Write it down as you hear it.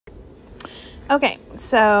Okay,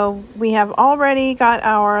 so we have already got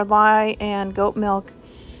our lye and goat milk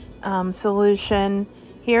solution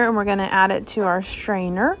here, and we're going to add it to our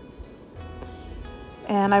strainer.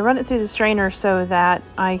 And I run it through the strainer so that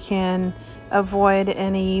I can avoid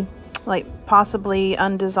any like possibly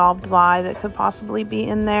undissolved lye that could possibly be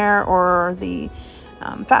in there, or the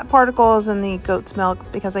fat particles in the goat's milk,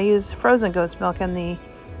 because I use frozen goat's milk, and the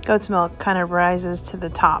goat's milk kind of rises to the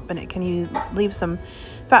top, and it can leave some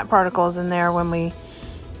fat particles in there when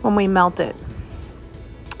we melt it.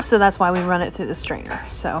 So that's why we run it through the strainer.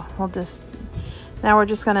 So now we're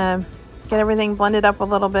just gonna get everything blended up a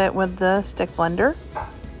little bit with the stick blender.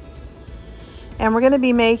 And we're going to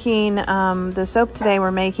be making, the soap today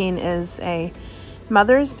we're making is a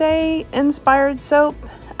Mother's Day inspired soap.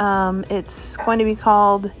 It's going to be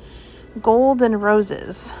called Gold and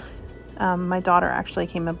Roses. My daughter actually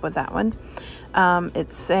came up with that one.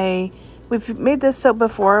 We've made this soap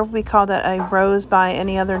before. We called it a rose by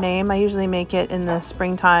any other name. I usually make it in the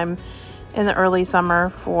springtime, in the early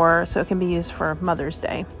summer, so it can be used for Mother's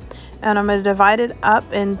Day. And I'm going to divide it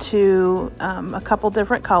up into a couple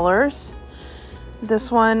different colors.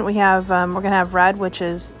 This one we have, we're going to have red, which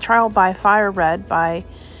is Trial by Fire Red by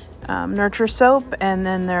Nurture Soap. And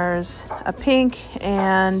then there's a pink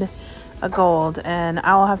and a gold. And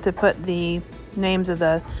I'll have to put the names of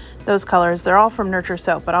those colors. They're all from Nurture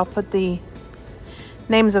Soap, but I'll put the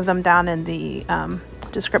names of them down in the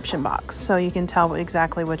description box so you can tell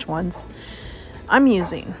exactly which ones I'm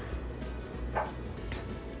using.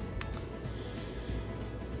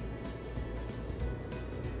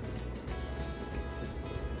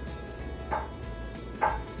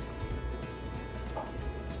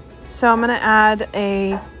 So I'm going to add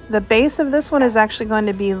the base of this one is actually going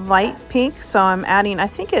to be light pink. So I'm adding, I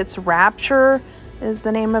think it's Rapture is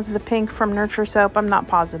the name of the pink from Nurture Soap. I'm not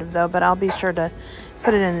positive though, but I'll be sure to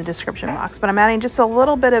put it in the description box. But I'm adding just a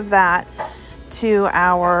little bit of that to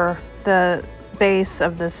the base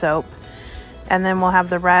of the soap. And then we'll have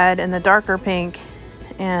the red and the darker pink,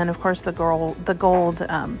 and of course the gold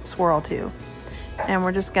swirl too. And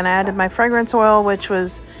we're just going to add my fragrance oil, which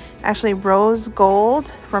was actually rose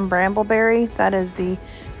gold from Bramble Berry. That is the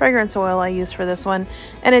fragrance oil I used for this one.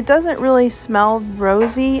 And it doesn't really smell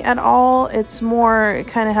rosy at all. It's more, it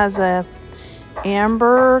kind of has a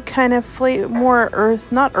amber kind of flavor, more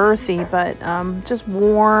not earthy, but just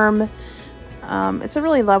warm. It's a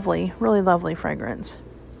really lovely fragrance.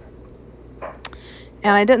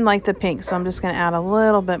 And I didn't like the pink, so I'm just going to add a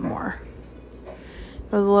little bit more.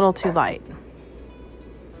 It was a little too light.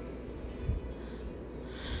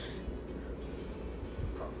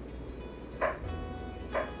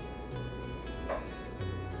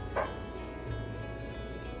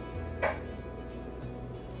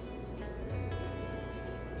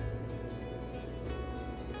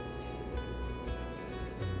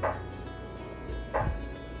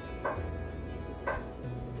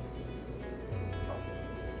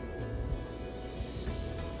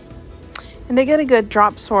 And to get a good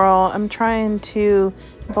drop swirl, I'm trying to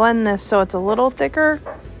blend this so it's a little thicker.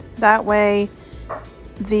 That way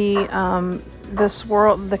the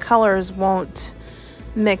colors won't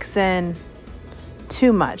mix in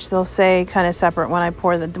too much. They'll stay kind of separate when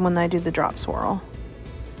I do the drop swirl.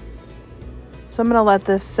 So I'm going to let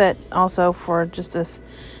this sit also for just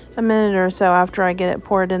a minute or so after I get it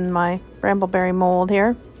poured in my Bramble Berry mold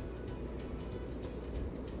here.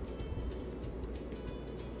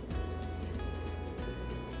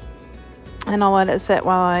 And I'll let it sit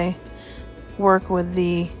while I work with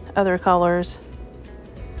the other colors.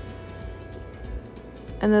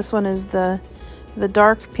 And this one is the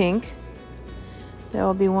dark pink. That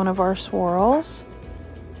will be one of our swirls.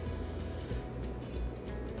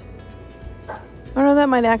 Oh no, that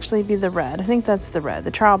might actually be the red. I think that's the red,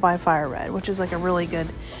 the Trial by Fire Red, which is like a really good,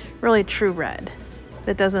 really true red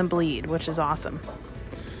that doesn't bleed, which is awesome.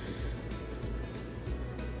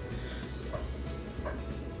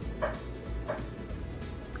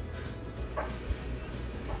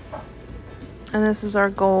 And this is our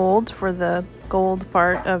gold for the gold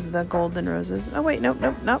part of the golden roses. Oh wait, nope,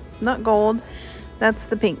 not gold. That's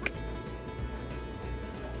the pink.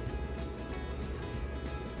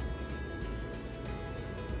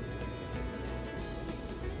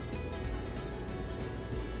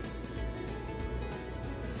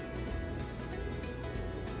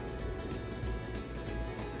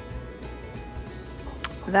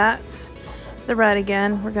 That's the red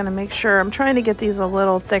again. We're gonna make sure, I'm trying to get these a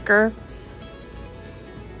little thicker.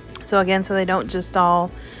 So again, so they don't just all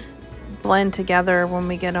blend together when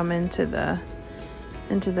we get them into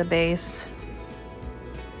the base.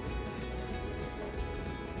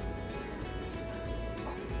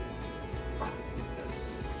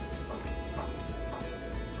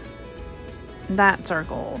 That's our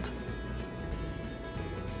gold.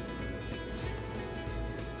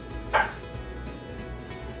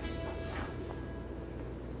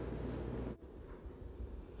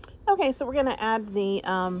 Okay, so we're gonna add the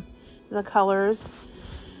colors.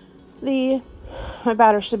 My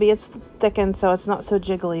batter should be, it's thickened so it's not so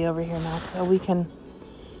jiggly over here now. So we can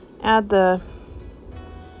add the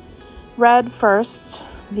red first,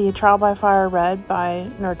 the Trial by Fire Red by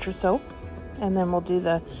Nurture Soap, and then we'll do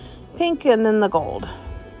the pink and then the gold.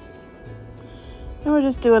 And we're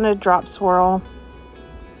just doing a drop swirl.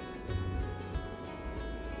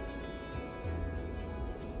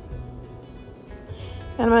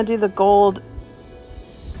 And I'm going to do the gold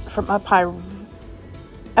from up high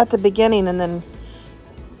at the beginning and then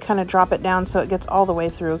kind of drop it down so it gets all the way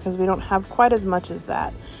through, because we don't have quite as much as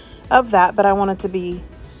that but I want it to be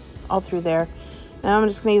all through there. Now I'm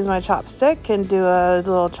just going to use my chopstick and do a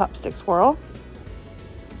little chopstick swirl.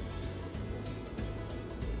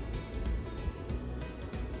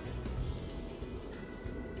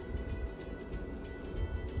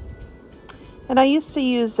 And I used to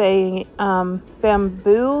use a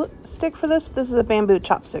bamboo stick for this. This is a bamboo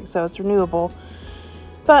chopstick, so it's renewable.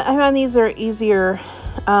 But I find these are easier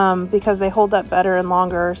because they hold up better and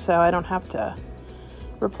longer, so I don't have to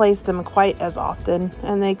replace them quite as often.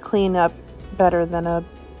 And they clean up better than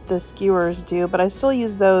the skewers do. But I still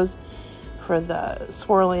use those for the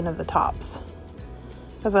swirling of the tops,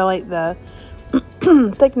 because I like the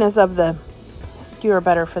thickness of the skewer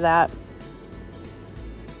better for that.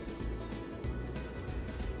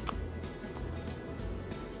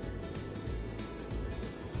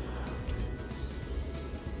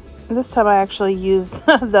 This time I actually used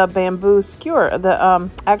the bamboo skewer,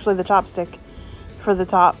 actually the chopstick for the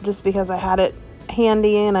top, just because I had it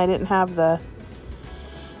handy and I didn't have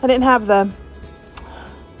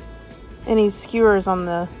any skewers on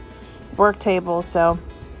the work table. So,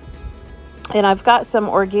 and I've got some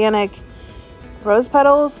organic rose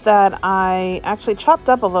petals that I actually chopped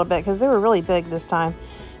up a little bit because they were really big this time.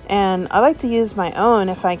 And I like to use my own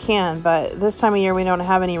if I can, but this time of year we don't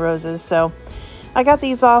have any roses, so I got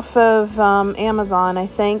these off of Amazon, I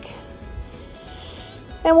think,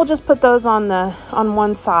 and we'll just put those on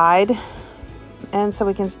one side, and so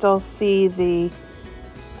we can still see the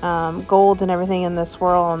gold and everything in the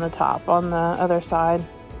swirl on the top on the other side.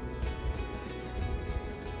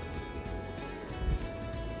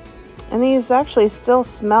 And these actually still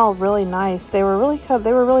smell really nice. They were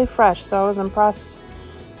really fresh, so I was impressed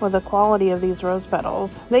with the quality of these rose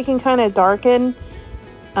petals. They can kind of darken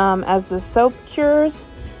as the soap cures,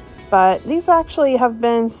 but these actually have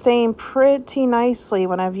been staying pretty nicely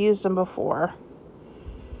when I've used them before.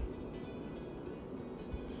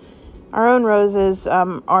 Our own roses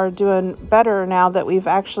are doing better now that we've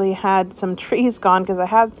actually had some trees gone, because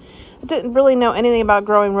I didn't really know anything about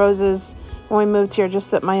growing roses when we moved here,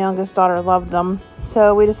 just that my youngest daughter loved them.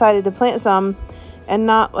 So we decided to plant some, and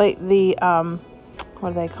not like the what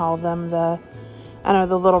do they call them, the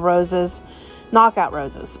little roses, knockout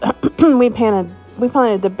roses. we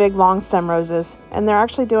planted the big long stem roses, and they're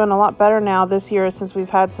actually doing a lot better now this year since we've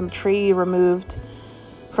had some tree removed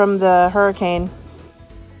from the hurricane.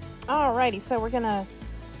 Alrighty, so we're gonna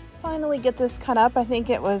finally get this cut up. I think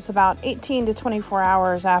it was about 18 to 24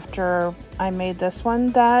 hours after I made this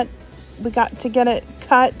one that we got to get it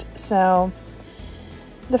cut. So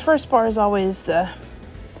the first bar is always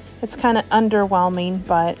it's kind of underwhelming,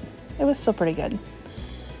 but it was still pretty good.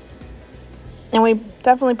 And we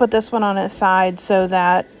definitely put this one on its side so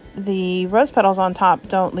that the rose petals on top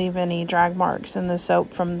don't leave any drag marks in the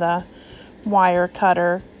soap from the wire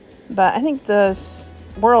cutter. But I think the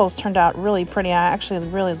swirls turned out really pretty. I actually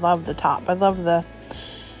really love the top.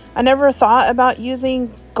 I never thought about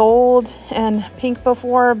using gold and pink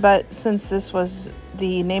before, but since this was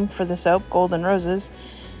the name for the soap, Gold and Roses,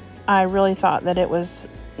 I really thought that it was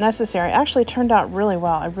necessary. It actually turned out really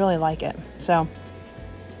well. I really like it. So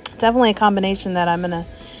definitely a combination that I'm going to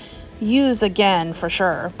use again for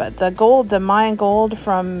sure. But the gold, the Mayan gold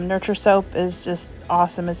from Nurture Soap, is just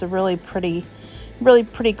awesome. It's a really pretty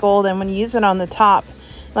gold. And when you use it on the top,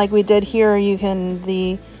 like we did here,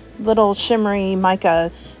 the little shimmery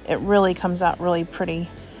mica, it really comes out really pretty.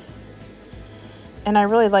 And I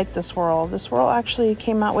really like the swirl. The swirl actually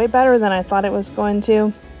came out way better than I thought it was going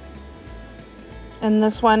to. And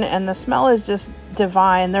this one, and the smell is just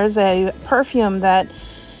divine. There's a perfume that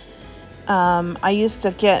I used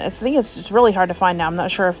to get. I think it's just really hard to find now. I'm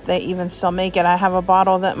not sure if they even still make it. I have a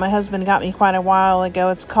bottle that my husband got me quite a while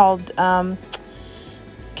ago. It's called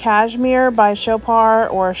Cashmere by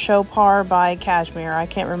Chopar or Chopar by Cashmere. I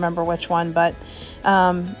can't remember which one, but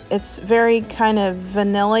it's very kind of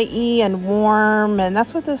vanilla-y and warm, and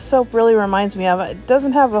that's what this soap really reminds me of. It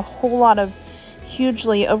doesn't have a whole lot of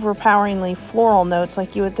hugely overpoweringly floral notes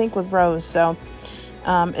like you would think with rose. So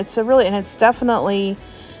it's a really, and it's definitely,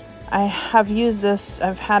 I have used this,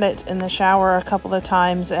 I've had it in the shower a couple of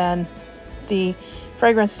times, and the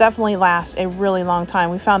fragrance definitely lasts a really long time.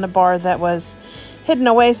 We found a bar that was hidden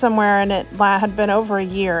away somewhere, and it had been over a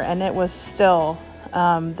year, and it was still,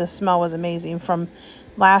 the smell was amazing from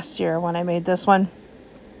last year when I made this one.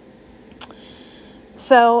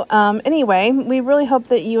 So anyway, we really hope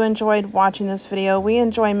that you enjoyed watching this video. We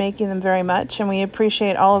enjoy making them very much, and we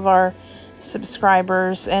appreciate all of our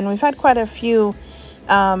subscribers, and we've had quite a few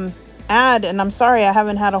and I'm sorry I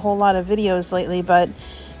haven't had a whole lot of videos lately, but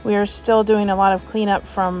we are still doing a lot of cleanup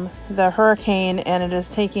from the hurricane, and it is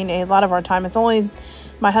taking a lot of our time. It's only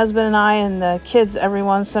my husband and I and the kids every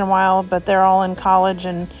once in a while, but they're all in college,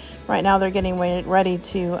 and right now they're getting ready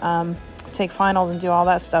to take finals and do all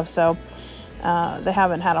that stuff, so they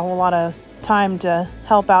haven't had a whole lot of time to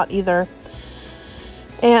help out either.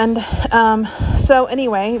 And so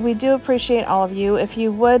anyway, we do appreciate all of you. If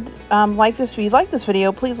you would like this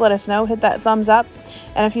video, please let us know. Hit that thumbs up.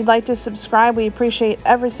 And if you'd like to subscribe, we appreciate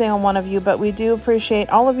every single one of you. But we do appreciate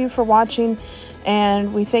all of you for watching.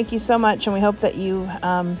 And we thank you so much. And we hope that you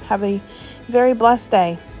have a very blessed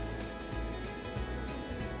day.